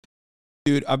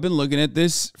Dude, I've been looking at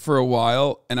this for a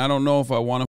while, and I don't know if I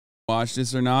want to watch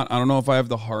this or not. I don't know if I have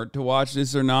the heart to watch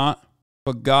this or not.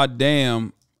 But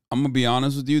goddamn, I'm going to be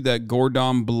honest with you, that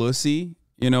cordon bleu,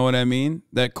 you know what I mean?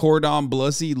 That cordon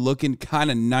bleu looking kind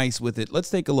of nice with it.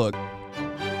 Let's take a look.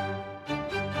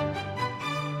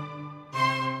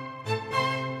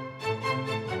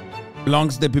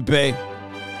 Blancs de Pipé.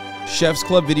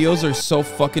 Chefsclub videos are so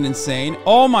fucking insane.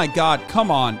 Oh my god, come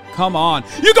on, come on.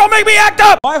 You gonna make me act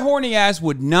up! My horny ass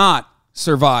would not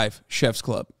survive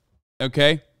Chefsclub,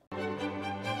 okay?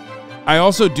 I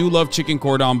also do love chicken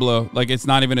cordon bleu. Like, it's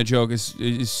not even a joke.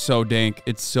 It's so dank.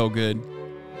 It's so good.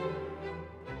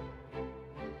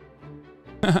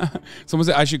 Someone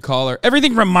said I should call her.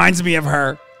 Everything reminds me of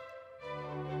her.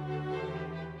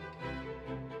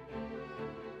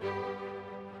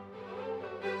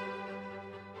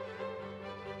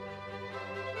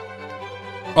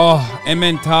 Oh,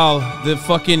 Emmental, the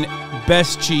fucking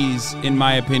best cheese, in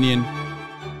my opinion.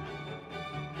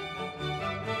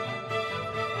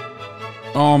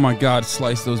 Oh my god,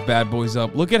 slice those bad boys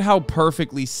up. Look at how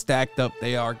perfectly stacked up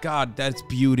they are. God, that's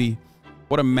beauty.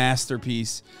 What a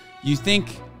masterpiece. You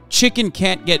think chicken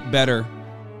can't get better,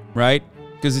 right?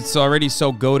 Because it's already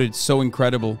so goated, so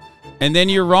incredible. And then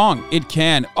you're wrong. It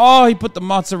can. Oh, he put the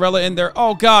mozzarella in there.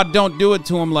 Oh god, don't do it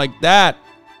to him like that.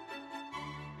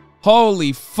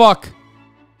 Holy fuck.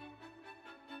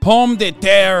 Pomme de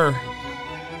terre.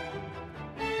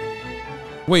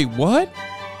 Wait, what?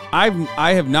 I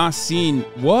have not seen.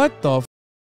 What the f?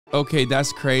 Okay,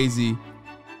 that's crazy.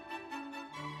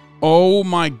 Oh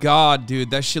my god,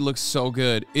 dude. That shit looks so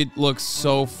good. It looks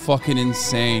so fucking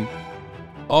insane.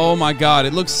 Oh my god.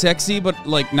 It looks sexy, but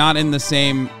like not in the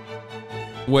same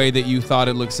way that you thought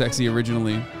it looked sexy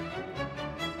originally.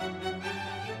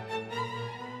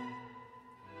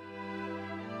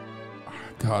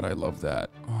 God, I love that.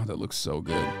 Oh, that looks so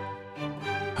good.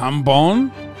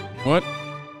 Hambon? What?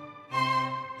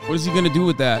 What is he gonna do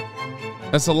with that?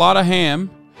 That's a lot of ham,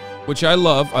 which I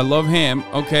love. I love ham.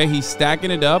 Okay, he's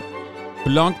stacking it up.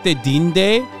 Blanc de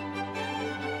dinde?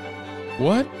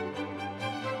 What?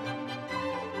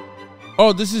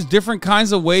 Oh, this is different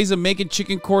kinds of ways of making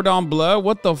chicken cordon bleu?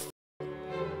 What the f?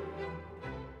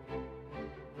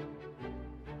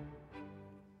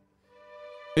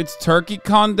 It's turkey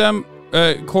cordon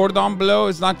bleu.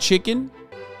 It's not chicken.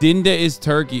 Dinde is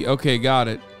turkey. Okay, got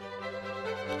it.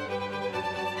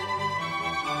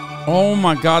 Oh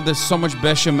my god, there's so much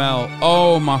bechamel.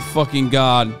 Oh my fucking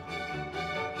god.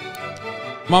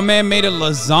 My man made a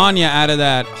lasagna out of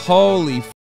that. Holy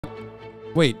f.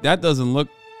 Wait, that doesn't look...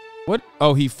 What?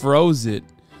 Oh, he froze it.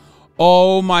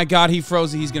 Oh my god, he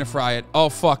froze it. He's gonna fry it. Oh,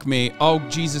 fuck me. Oh,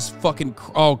 Jesus fucking...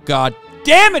 Oh, god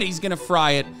damn it, he's gonna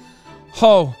fry it.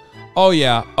 Oh. Oh,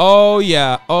 yeah. Oh,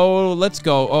 yeah. Oh, let's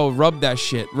go. Oh, rub that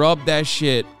shit. Rub that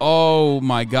shit. Oh,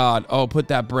 my God. Oh, put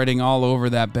that breading all over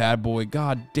that bad boy.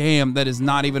 God damn, that is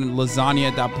not even lasagna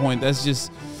at that point. That's just...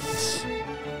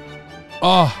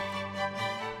 Oh.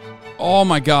 Oh,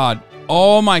 my God.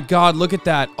 Oh, my God. Look at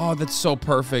that. Oh, that's so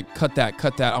perfect. Cut that.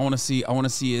 Cut that. I want to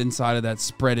see inside of that.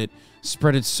 Spread it.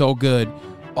 Spread it so good.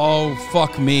 Oh,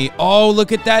 fuck me. Oh,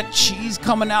 look at that cheese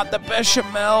coming out the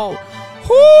bechamel.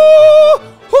 Woo!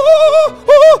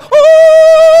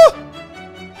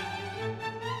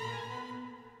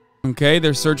 Okay,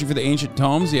 they're searching for the ancient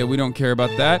tomes. Yeah, we don't care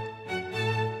about that.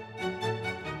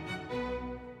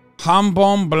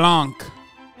 Jambon blanc.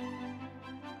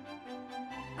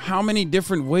 How many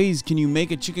different ways can you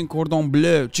make a chicken cordon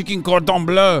bleu? Chicken cordon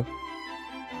bleu.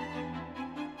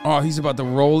 Oh, he's about to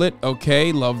roll it.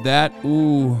 Okay, love that.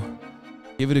 Ooh,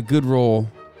 give it a good roll.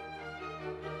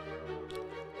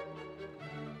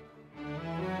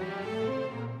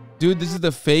 Dude, this is the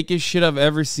fakest shit I've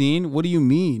ever seen. What do you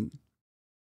mean?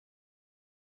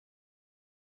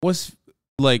 What's,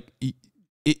 like,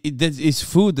 it's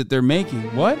food that they're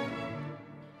making. What?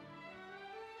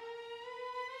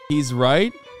 He's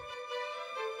right?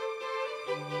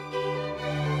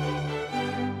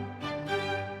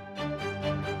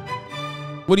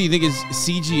 What do you think is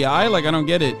CGI? Like, I don't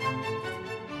get it.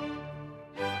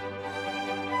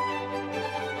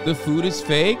 The food is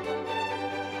fake?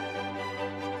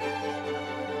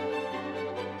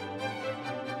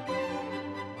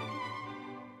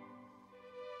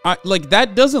 Like,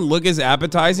 that doesn't look as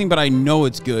appetizing, but I know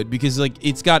it's good because, like,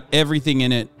 it's got everything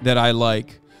in it that I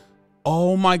like.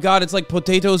 Oh my god, it's like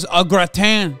potatoes au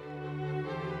gratin.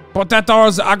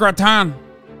 Potatoes au gratin.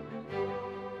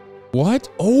 What?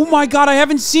 Oh my god, I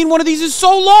haven't seen one of these in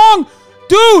so long.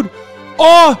 Dude.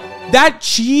 Oh, that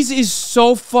cheese is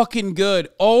so fucking good.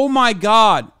 Oh my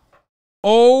god.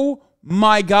 Oh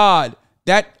my god.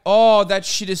 That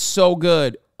shit is so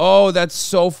good. Oh, that's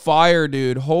so fire,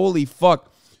 dude. Holy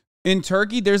fuck. In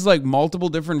Turkey, there's like multiple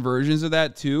different versions of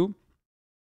that too.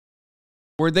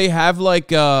 Where they have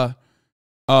like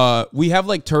we have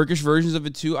like Turkish versions of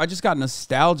it too. I just got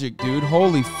nostalgic, dude.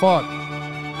 Holy fuck.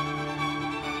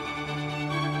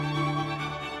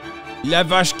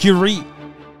 Lavash kiri.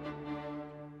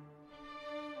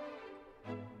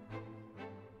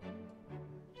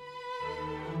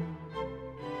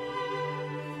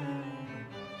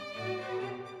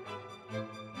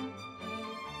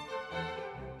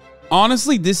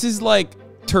 Honestly, this is like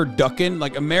turducken.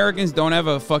 Like, Americans don't have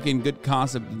a fucking good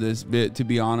concept of this bit, to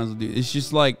be honest with you. It's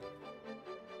just like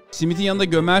simiti yanında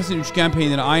gömersin üçgen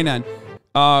peyniri aynen.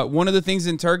 One of the things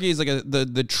in Turkey is like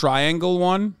the triangle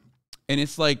one, and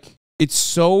it's like, it's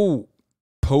so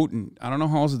potent. I don't know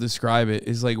how else to describe it.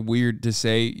 It's like weird to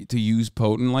say, to use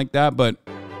potent like that, but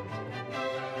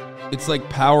it's like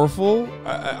powerful.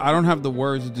 I don't have the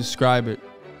words to describe it.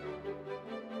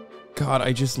 God,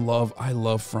 I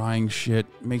love frying shit.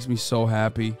 It makes me so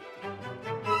happy.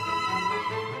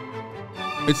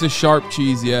 It's a sharp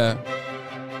cheese, yeah.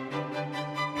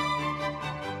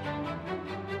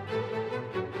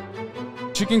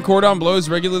 Chicken cordon bleu is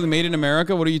regularly made in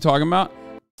America? What are you talking about?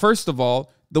 First of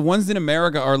all, the ones in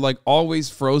America are like always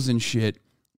frozen shit.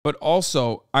 But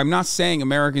also, I'm not saying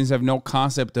Americans have no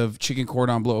concept of chicken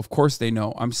cordon bleu. Of course they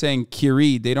know. I'm saying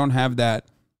kiri, they don't have that.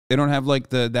 They don't have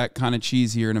like that kind of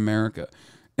cheese here in America.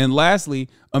 And lastly,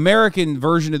 American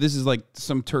version of this is like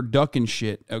some turducken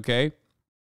shit, okay?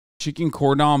 Chicken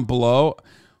cordon bleu.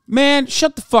 Man,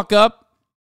 shut the fuck up.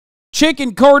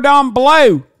 Chicken cordon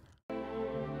bleu.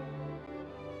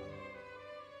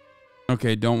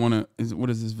 Okay, don't want to. What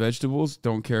is this? Vegetables?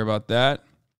 Don't care about that.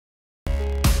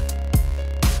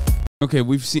 Okay,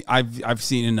 we've seen. I've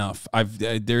seen enough.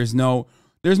 There's no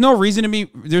reason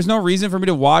for me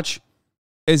to watch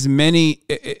as many,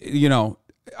 you know,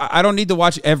 I don't need to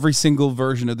watch every single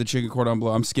version of the chicken cordon bleu.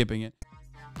 I'm skipping it.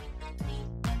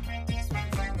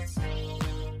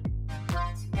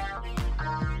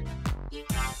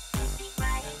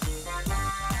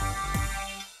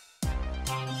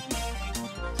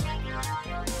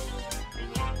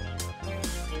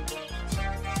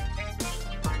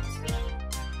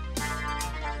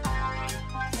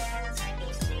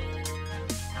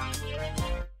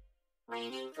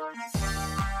 Waiting for the